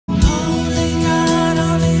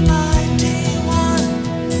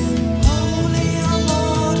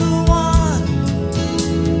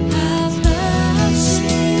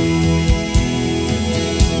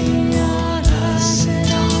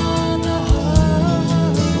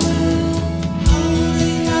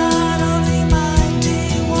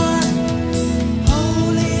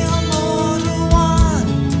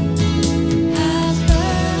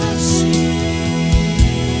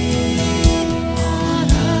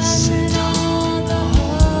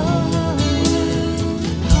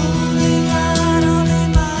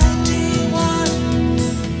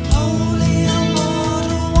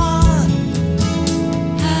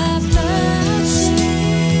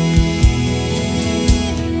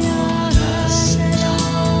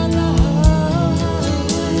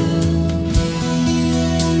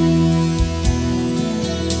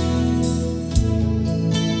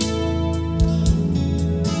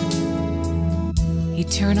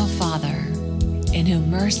eternal Father, in whom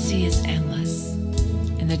mercy is endless,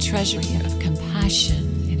 and the treasury of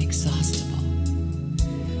compassion inexhaustible,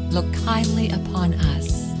 look kindly upon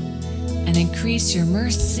us, and increase your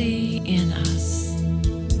mercy in us,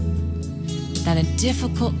 that in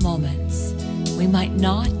difficult moments we might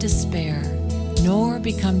not despair nor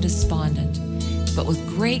become despondent, but with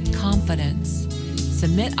great confidence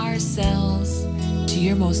submit ourselves to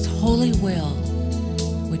your most holy will,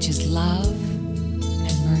 which is love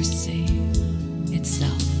and mercy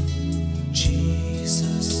itself.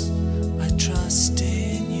 Jesus, I trust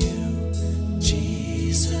in you.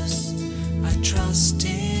 Jesus, I trust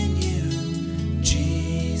in you.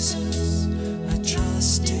 Jesus, I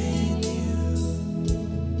trust in you.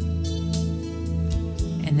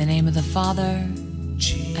 In the name of the Father,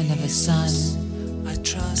 Jesus, and of the Son, I and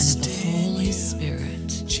trust of the in Holy you.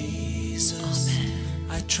 Spirit. Jesus, Amen.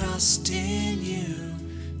 I trust in you.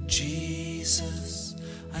 Jesus,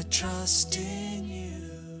 I trust in you.